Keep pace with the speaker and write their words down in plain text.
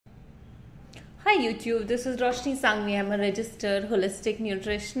Hi YouTube, this is Roshni Sangvi. I'm a registered holistic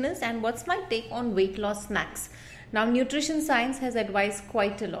nutritionist, and what's my take on weight loss snacks? Now, nutrition science has advised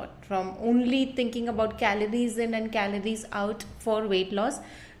quite a lot, from only thinking about calories in and calories out for weight loss.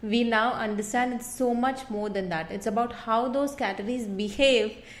 We now understand it's so much more than that. It's about how those calories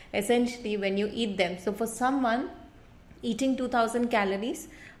behave essentially when you eat them. So for someone eating 2000 calories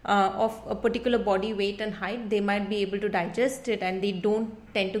of a particular body weight and height, they might be able to digest it and they don't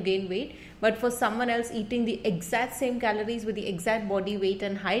tend to gain weight. But for someone else eating the exact same calories with the exact body weight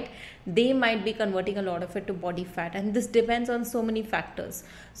and height, they might be converting a lot of it to body fat, and this depends on so many factors.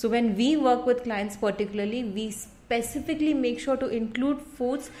 So when we work with clients particularly, we specifically make sure to include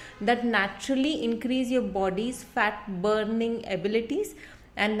foods that naturally increase your body's fat burning abilities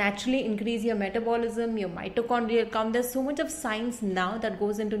and naturally increase your metabolism, your mitochondrial count. There's so much of science now that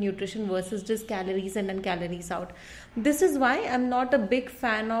goes into nutrition versus just calories in and calories out. This is why I'm not a big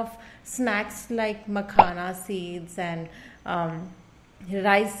fan of snacks like makhana seeds and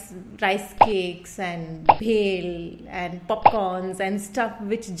rice cakes and bhel and popcorns and stuff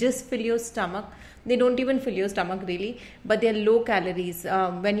which just fill your stomach. They don't even fill your stomach really, but they're low calories.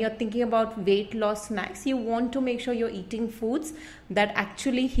 When you're thinking about weight loss snacks, you want to make sure you're eating foods that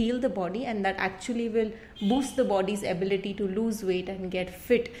actually heal the body and that actually will boost the body's ability to lose weight and get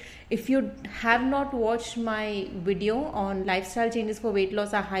fit. If you have not watched my video on lifestyle changes for weight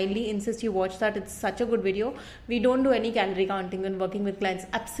loss, I highly insist you watch that. It's such a good video. We don't do any calorie counting when working with clients.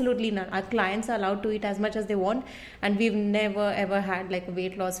 Absolutely none. Our clients are allowed to eat as much as they want, and we've never ever had like a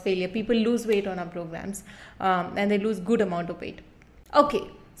weight loss failure. People lose weight on our programs and they lose good amount of weight. Okay,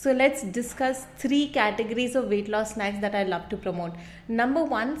 so let's discuss 3 categories of weight loss snacks that I love to promote. Number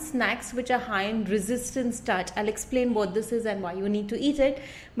 1, snacks which are high in resistant starch. I'll explain what this is and why you need to eat it.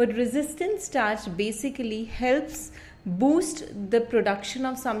 But resistant starch basically helps boost the production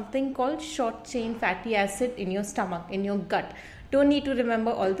of something called short chain fatty acid in your stomach, in your gut. Don't need to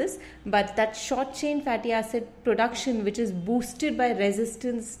remember all this, but that short chain fatty acid production, which is boosted by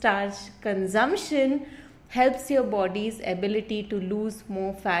resistant starch consumption, helps your body's ability to lose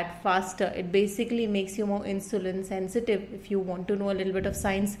more fat faster. It basically makes you more insulin sensitive, if you want to know a little bit of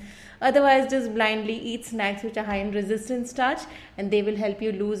science. Otherwise, just blindly eat snacks which are high in resistant starch and they will help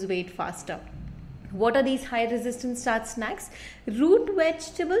you lose weight faster. What are these high resistant starch snacks? Root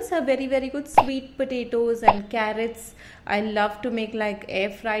vegetables are very good. Sweet potatoes and carrots. I love to make like air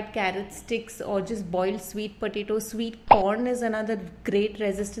fried carrot sticks or just boiled sweet potatoes. Sweet corn is another great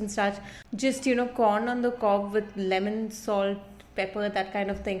resistant starch. Just corn on the cob with lemon, salt, pepper, that kind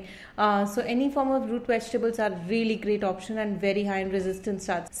of thing. So any form of root vegetables are really great option and very high in resistant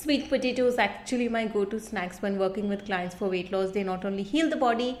starch. Sweet potatoes actually my go-to snacks when working with clients for weight loss. They not only heal the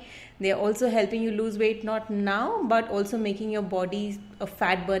body, they are also helping you lose weight, not now, but also making your body a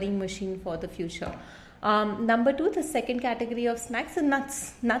fat burning machine for the future. Number 2, the second category of snacks are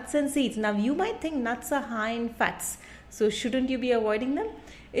nuts and seeds. Now you might think nuts are high in fats, so shouldn't you be avoiding them?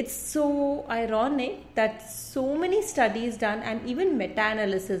 It's so ironic that so many studies done, and even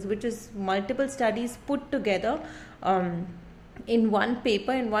meta-analysis, which is multiple studies put together in one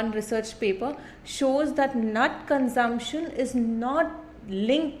paper, in one research paper, shows that nut consumption is not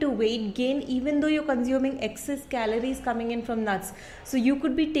linked to weight gain, even though you're consuming excess calories coming in from nuts. So you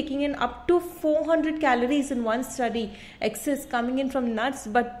could be taking in up to 400 calories in one study, excess coming in from nuts,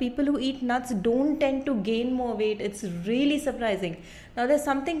 but people who eat nuts don't tend to gain more weight. It's really surprising. Now there's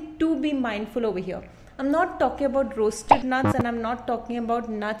something to be mindful over here. I'm not talking about roasted nuts, and I'm not talking about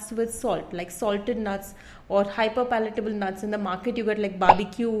nuts with salt, like salted nuts or hyper palatable nuts. In the market you get like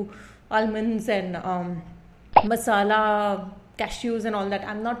barbecue almonds and masala cashews and all that.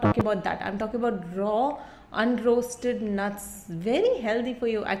 I'm not talking about that. I'm talking about raw unroasted nuts. Very healthy for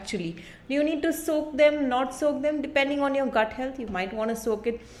you actually. Do you need to soak them, not soak them? Depending on your gut health, you might want to soak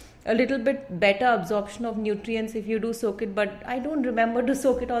it. A little bit better absorption of nutrients if you do soak it, but I don't remember to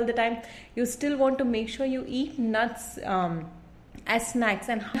soak it all the time. You still want to make sure you eat nuts as snacks.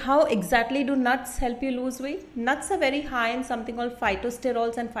 And how exactly do nuts help you lose weight? Nuts are very high in something called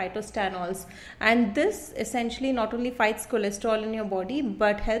phytosterols and phytostanols, and this essentially not only fights cholesterol in your body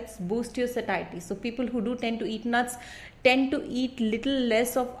but helps boost your satiety. So people who do tend to eat nuts tend to eat little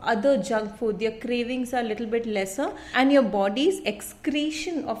less of other junk food. Their cravings are a little bit lesser, and your body's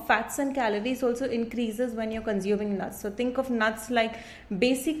excretion of fats and calories also increases when you're consuming nuts. So think of nuts like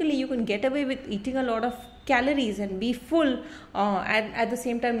basically you can get away with eating a lot of calories and be full and at the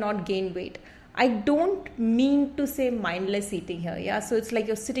same time not gain weight. I don't mean to say mindless eating here, yeah. So it's like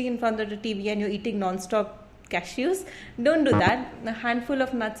you're sitting in front of the TV and you're eating non-stop cashews. Don't do that. A handful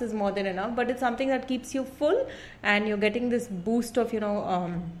of nuts is more than enough, but it's something that keeps you full and you're getting this boost of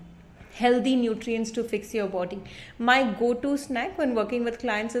healthy nutrients to fix your body. My go-to snack when working with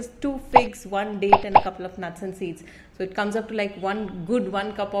clients is 2 figs, 1 date, and a couple of nuts and seeds. So it comes up to like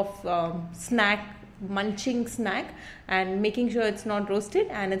 1 cup of munching snack, and making sure it's not roasted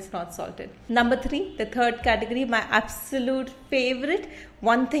and it's not salted. Number 3, the third category, my absolute favorite,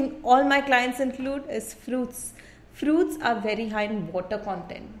 one thing all my clients include is fruits. Fruits are very high in water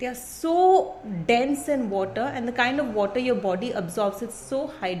content. They are so dense in water, and the kind of water your body absorbs, it's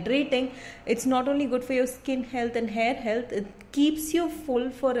so hydrating. It's not only good for your skin health and hair health, it keeps you full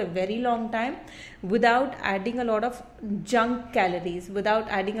for a very long time without adding a lot of junk calories, without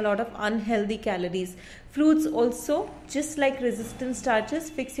adding a lot of unhealthy calories. Fruits also, just like resistant starches,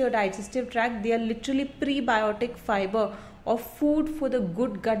 fix your digestive tract. They are literally prebiotic fiber or food for the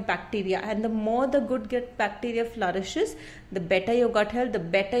good gut bacteria, and the more the good gut bacteria flourishes, the better your gut health, the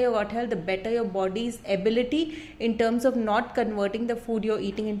better your body's ability in terms of not converting the food you're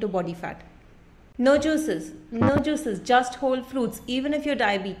eating into body fat. No juices, just whole fruits. Even if you're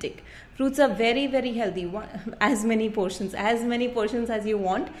diabetic, fruits are very, very healthy. As many portions as you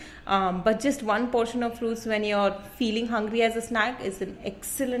want, but just one portion of fruits when you're feeling hungry as a snack is an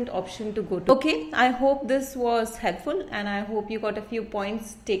excellent option to go to. Okay, I hope this was helpful, and I hope you got a few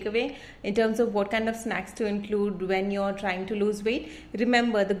points takeaway in terms of what kind of snacks to include when you're trying to lose weight.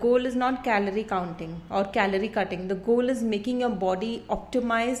 Remember, the goal is not calorie counting or calorie cutting. The goal is making your body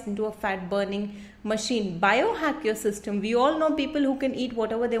optimized into a fat burning machine. Biohack your system. We all know people who can eat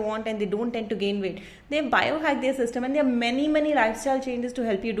whatever they want and they don't tend to gain weight. They biohack their system, and there are many lifestyle changes to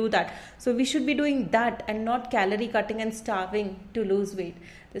help you do that. So we should be doing that and not calorie cutting and starving to lose weight.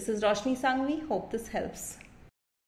 This is Roshni Sangvi. Hope this helps.